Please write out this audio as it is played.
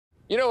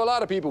You know, a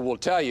lot of people will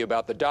tell you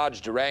about the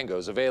Dodge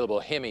Durango's available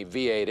Hemi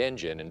V8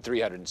 engine and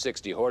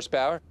 360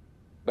 horsepower,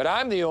 but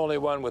I'm the only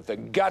one with the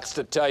guts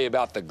to tell you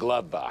about the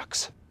glove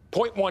box.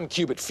 0.1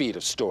 cubic feet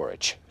of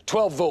storage,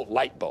 12-volt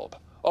light bulb,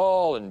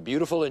 all in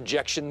beautiful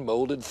injection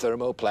molded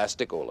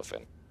thermoplastic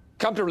olefin.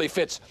 Comfortably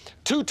fits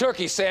 2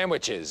 turkey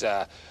sandwiches,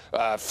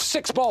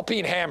 6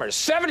 ball-peen hammers,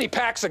 70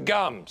 packs of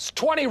gums,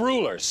 20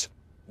 rulers.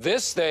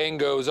 This thing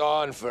goes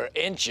on for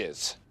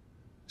inches.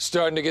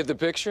 Starting to get the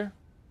picture?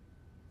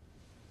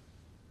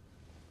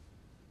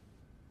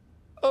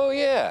 Oh,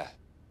 yeah.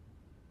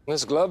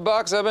 This glove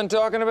box I've been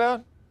talking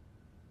about?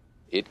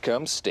 It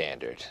comes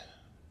standard.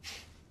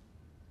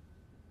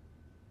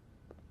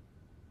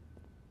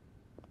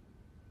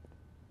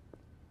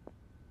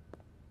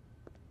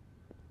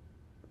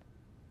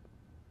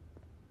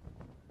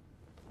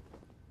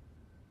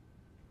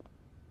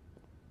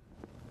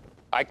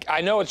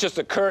 I know it's just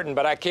a curtain,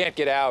 but I can't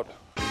get out.